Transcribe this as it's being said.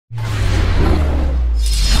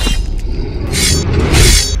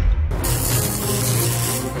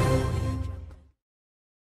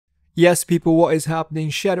Yes people, what is happening?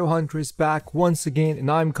 Shadowhunter is back once again and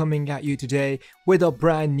I'm coming at you today with a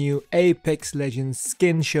brand new Apex Legends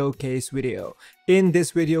skin showcase video. In this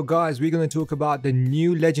video guys, we're going to talk about the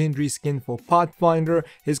new legendary skin for Pathfinder.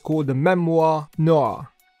 It's called the Memoir Noir.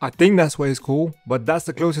 I think that's what it's called, but that's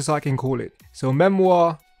the closest I can call it. So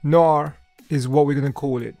Memoir Noir is what we're going to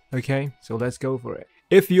call it, okay? So let's go for it.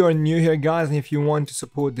 If you are new here guys and if you want to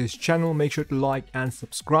support this channel, make sure to like and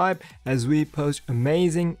subscribe as we post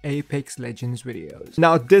amazing Apex Legends videos.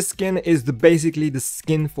 Now this skin is basically the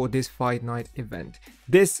skin for this Fight Night event.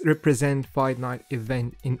 This represents Fight Night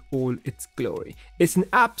event in all its glory. It's an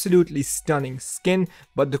absolutely stunning skin,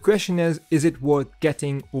 but the question is it worth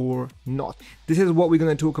getting or not? This is what we're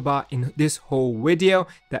going to talk about in this whole video,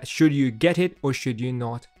 that should you get it or should you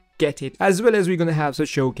not get it, as well as we're going to have a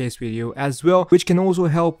showcase video as well, which can also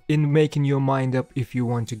help in making your mind up if you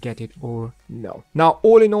want to get it or no. Now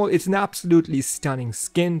all in all, it's an absolutely stunning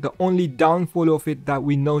skin. The only downfall of it that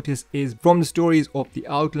we notice is from the stories of the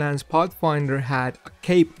Outlands, Pathfinder had a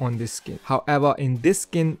cape on this skin. However, in this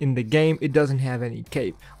skin in the game, it doesn't have any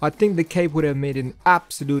cape. I think the cape would have made an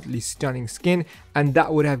absolutely stunning skin, and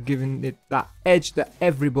that would have given it that edge that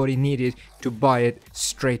everybody needed to buy it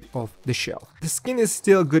straight off the shelf. The skin is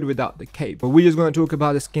still good without the cape, but we're just going to talk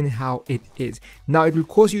about the skin how it is. Now it will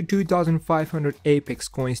cost you 2,500 Apex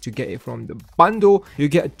coins to get it from the bundle. You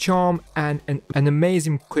get a charm and an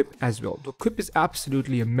amazing quip as well. The quip is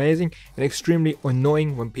absolutely amazing and extremely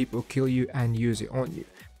annoying when people kill you and use it on you.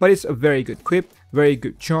 But it's a very good quip, very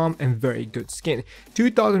good charm and very good skin.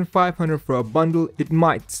 2,500 for a bundle, it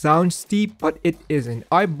might sound steep, but it isn't.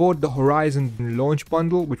 I bought the Horizon launch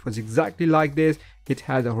bundle, which was exactly like this. It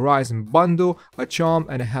had a Horizon bundle, a charm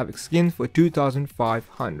and a Havoc skin for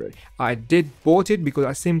 2,500. I did bought it because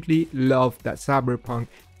I simply love that cyberpunk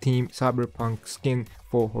theme, cyberpunk skin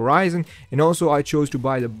for Horizon, and also I chose to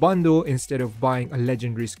buy the bundle instead of buying a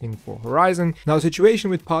legendary skin for Horizon. Now the situation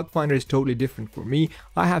with Pathfinder is totally different for me.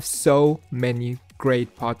 I have so many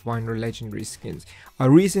great Pathfinder legendary skins. I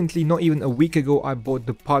recently, not even a week ago, I bought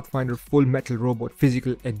the Pathfinder Full Metal Robot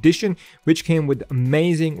Physical Edition, which came with the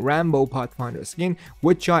amazing Rambo Pathfinder skin,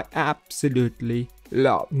 which I absolutely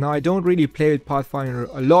love. Now I don't really play with Pathfinder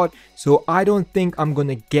a lot, so I don't think I'm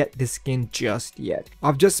gonna get this skin just yet.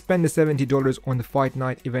 I've just spent the $70 on the Fight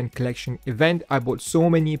Night event collection event. I bought so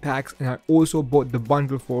many packs, and I also bought the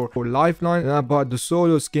bundle for Lifeline, and I bought the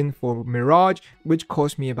solo skin for Mirage, which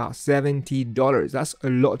cost me about $70. That's a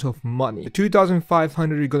lot of money. The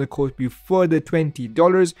 2,500 is gonna cost you further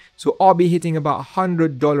 $20, so I'll be hitting about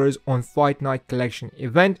 $100 on Fight Night collection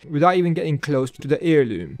event without even getting close to the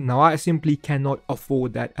heirloom. Now I simply cannot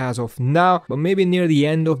afford that as of now, but maybe near the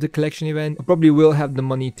end of the collection event I probably will have the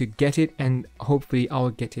money to get it, and hopefully I'll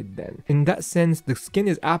get it then. In that sense, the skin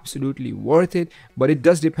is absolutely worth it, but it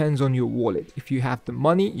does depends on your wallet. If you have the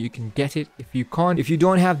money, you can get it. If you can't, if you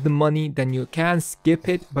don't have the money, then you can skip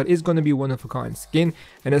it, but it's gonna be one of a kind skin.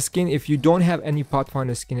 And a skin, if you don't have any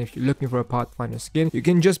Pathfinder skin, if you're looking for a Pathfinder skin, you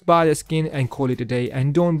can just buy the skin and call it a day,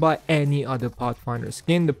 and don't buy any other Pathfinder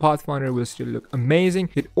skin. The Pathfinder will still look amazing.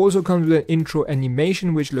 It also comes with an intro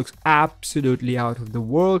animation which looks absolutely out of the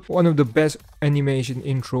world. One of the best animation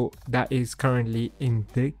intro that is currently in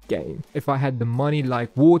the game. If I had the money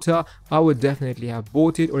like water, I would definitely have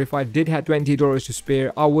bought it, or if I did have $20 to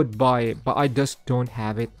spare, I would buy it, but I just don't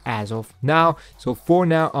have it as of now. So for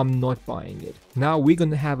now, I'm not buying it. Now we're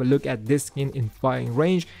gonna have a look at this skin in firing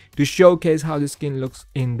range to showcase how the skin looks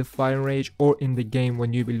in the firing range or in the game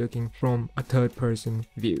when you be looking from a third-person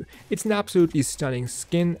view. It's an absolutely stunning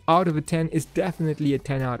skin. Out of a 10, it's definitely a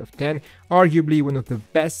 10 out of 10. Arguably one of the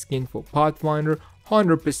best skin for Pathfinder,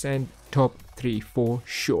 100% top 3 for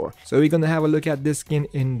sure. So we're gonna have a look at this skin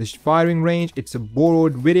in the firing range. It's a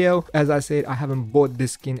borrowed video. As I said, I haven't bought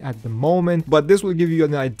this skin at the moment, but this will give you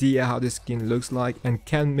an idea how this skin looks like and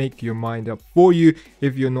can make your mind up for you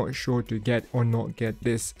if you're not sure to get or not get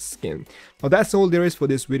this skin. Now that's all there is for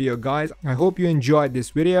this video guys. I hope you enjoyed this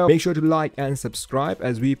video. Make sure to like and subscribe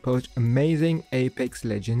as we post amazing Apex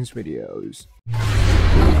Legends videos.